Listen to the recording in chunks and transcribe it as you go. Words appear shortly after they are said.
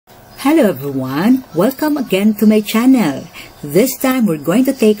Hello everyone, welcome again to my channel. This time we're going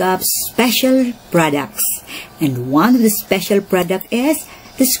to take up special products. And one of the special product is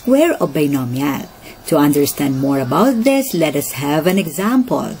the square of binomial. To understand more about this, let us have an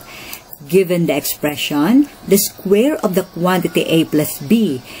example. Given the expression, the square of the quantity a plus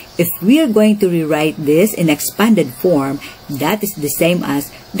b, if we are going to rewrite this in expanded form, that is the same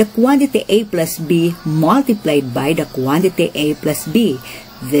as the quantity a plus b multiplied by the quantity a plus b.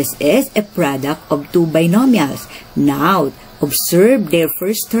 This is a product of two binomials. Now, observe their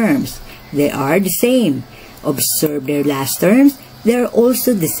first terms. They are the same. Observe their last terms. They are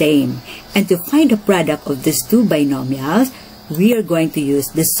also the same. And to find the product of these two binomials, we are going to use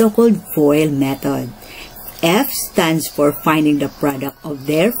the so-called FOIL method. F stands for finding the product of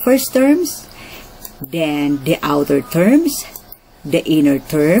their first terms, then the outer terms, the inner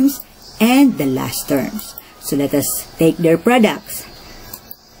terms, and the last terms. So let us take their products.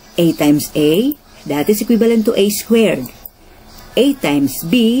 A times A, that is equivalent to A squared. A times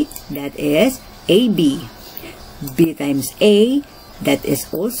B, that is AB. B times A, that is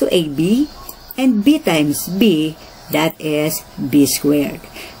also AB. And B times B, that is B squared.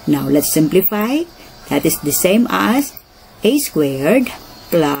 Now let's simplify. That is the same as A squared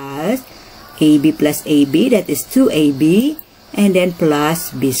plus AB plus AB, that is 2AB, and then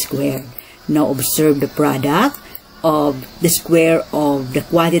plus B squared. Now observe the product of the square of the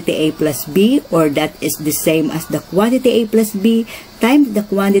quantity a plus b, or that is the same as the quantity a plus b times the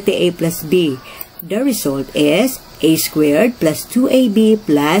quantity a plus b. The result is a squared plus 2ab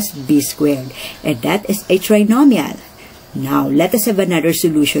plus b squared, and that is a trinomial. Now let us have another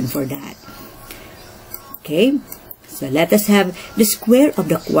solution for that. Okay, so let us have the square of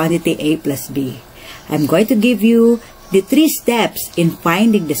the quantity a plus b. I'm going to give you the 3 steps in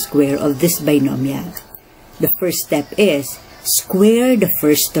finding the square of this binomial. The first step is square the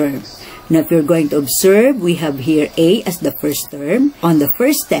first term. Now, if you're going to observe, we have here a as the first term. On the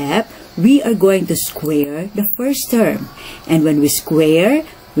first step, we are going to square the first term. And when we square,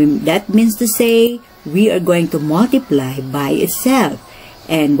 that means to say we are going to multiply by itself.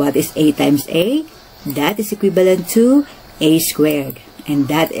 And what is a times a? That is equivalent to a squared. And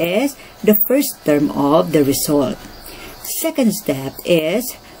that is the first term of the result. Second step is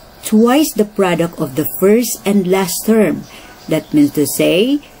twice the product of the first and last term. That means to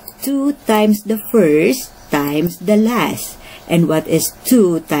say 2 times the first times the last. And what is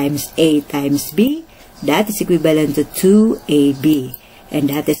 2 times a times b? That is equivalent to 2ab. And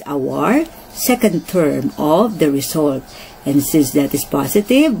that is our second term of the result. And since that is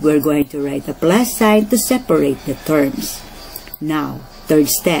positive, we're going to write a plus sign to separate the terms. Now, third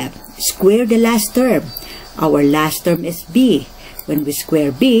step, square the last term. Our last term is b. When we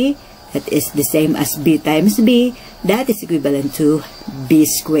square b, that is the same as b times b, that is equivalent to b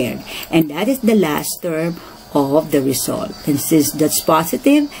squared. And that is the last term of the result. And since that's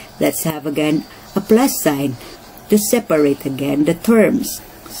positive, let's have again a plus sign to separate again the terms.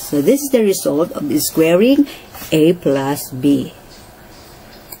 So this is the result of the squaring a plus b.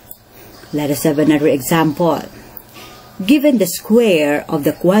 Let us have another example. Given the square of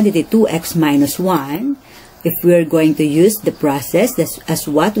the quantity 2x minus 1, if we are going to use the process as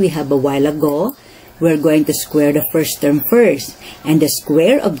what we have a while ago, we're going to square the first term first. And the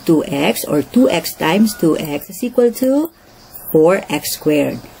square of 2x, or 2x times 2x, is equal to 4x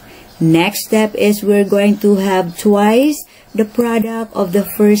squared. Next step is we're going to have twice the product of the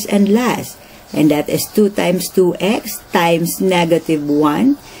first and last. And that is 2 times 2x times negative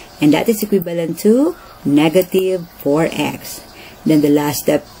 1. And that is equivalent to negative 4x. Then the last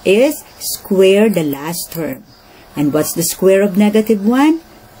step is square the last term. And what's the square of negative 1?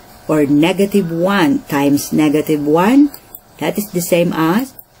 Or negative 1 times negative 1, that is the same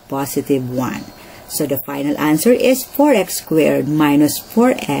as positive 1. So the final answer is 4x squared minus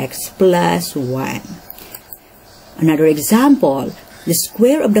 4x plus 1. Another example, the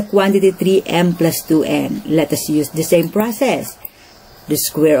square of the quantity 3m plus 2n. Let us use the same process. The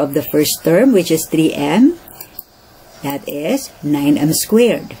square of the first term, which is 3m, that is 9m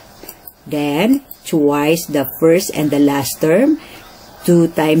squared. Then, twice the first and the last term, 2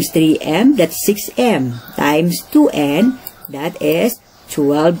 times 3m, that's 6m, times 2n, that is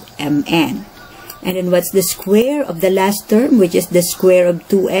 12mn. And then what's the square of the last term, which is the square of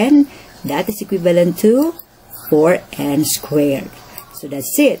 2n? That is equivalent to 4n squared. So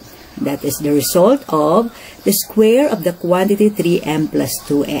that's it. That is the result of the square of the quantity 3m plus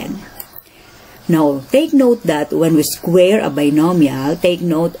 2n. Now, take note that when we square a binomial, take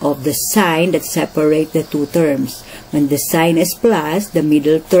note of the sign that separates the two terms. When the sign is plus, the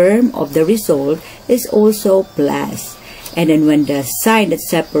middle term of the result is also plus. And then when the sign that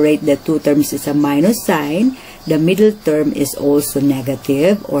separates the two terms is a minus sign, the middle term is also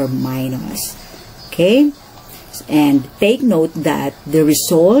negative or minus. Okay? And take note that the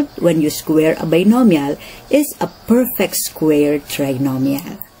result when you square a binomial is a perfect square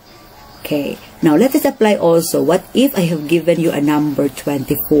trinomial. Okay, now let us apply also. What if I have given you a number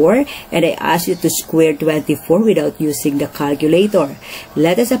 24 and I ask you to square 24 without using the calculator?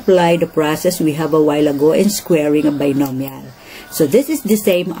 Let us apply the process we have a while ago in squaring a binomial. So this is the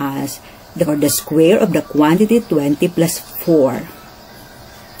same as the square of the quantity 20 plus 4.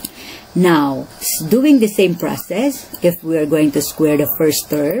 Now, doing the same process, if we are going to square the first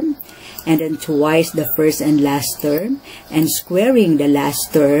term, and then twice the first and last term, and squaring the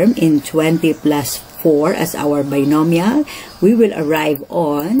last term in 20 plus 4 as our binomial, we will arrive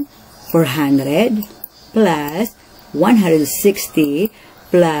on 400 plus 160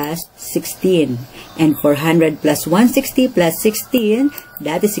 plus 16. And 400 plus 160 plus 16,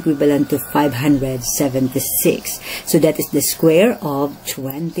 that is equivalent to 576. So that is the square of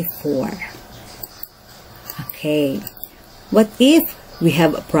 24. Okay. What if we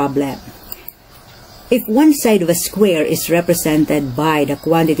have a problem? If one side of a square is represented by the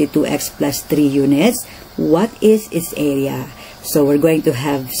quantity 2x plus 3 units, what is its area? So we're going to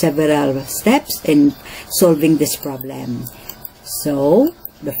have several steps in solving this problem. So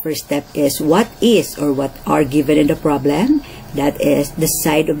the first step is what is or what are given in the problem. That is the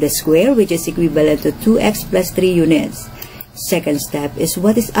side of the square, which is equivalent to 2x plus 3 units. Second step is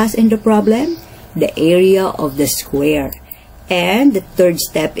what is asked in the problem? The area of the square. And the third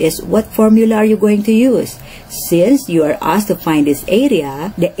step is what formula are you going to use? Since you are asked to find this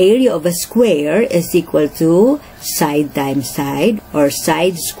area, the area of a square is equal to side times side or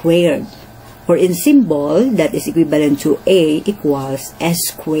side squared. Or in symbol, that is equivalent to A equals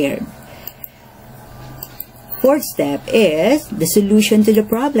S squared. Fourth step is the solution to the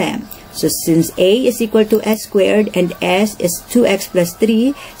problem. So since A is equal to S squared and S is 2x plus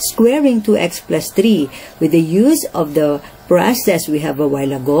 3, squaring 2x plus 3 with the use of the process we have a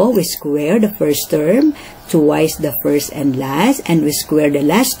while ago, we square the first term, twice the first and last, and we square the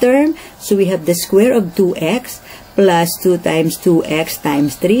last term. So we have the square of 2x plus 2 times 2x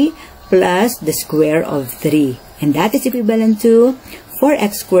times 3 plus the square of 3. And that is equivalent to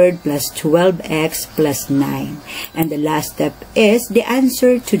 4x squared plus 12x plus 9. And the last step is the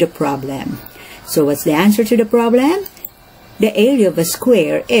answer to the problem. So what's the answer to the problem? The area of a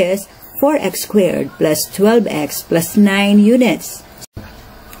square is 4x squared plus 12x plus 9 units.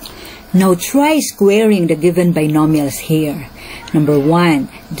 Now try squaring the given binomials here. Number 1,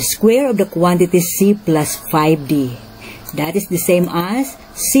 the square of the quantity c plus 5d. That is the same as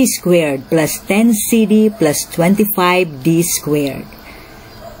c squared plus 10cd plus 25d squared.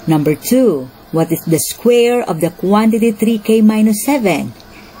 Number 2, what is the square of the quantity 3k minus 7?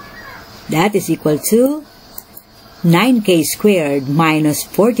 That is equal to 9k squared minus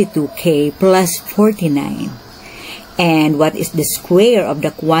 42k plus 49. And what is the square of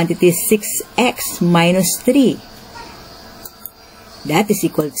the quantity 6x minus 3? That is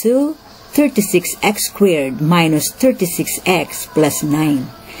equal to 36x squared minus 36x plus 9.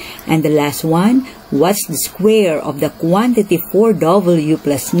 And the last one, what's the square of the quantity 4w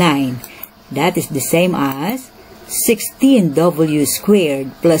plus 9? That is the same as 16w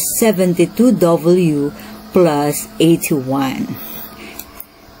squared plus 72w plus 81.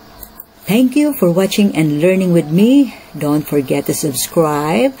 Thank you for watching and learning with me. Don't forget to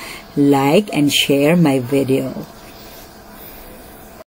subscribe, like, and share my video.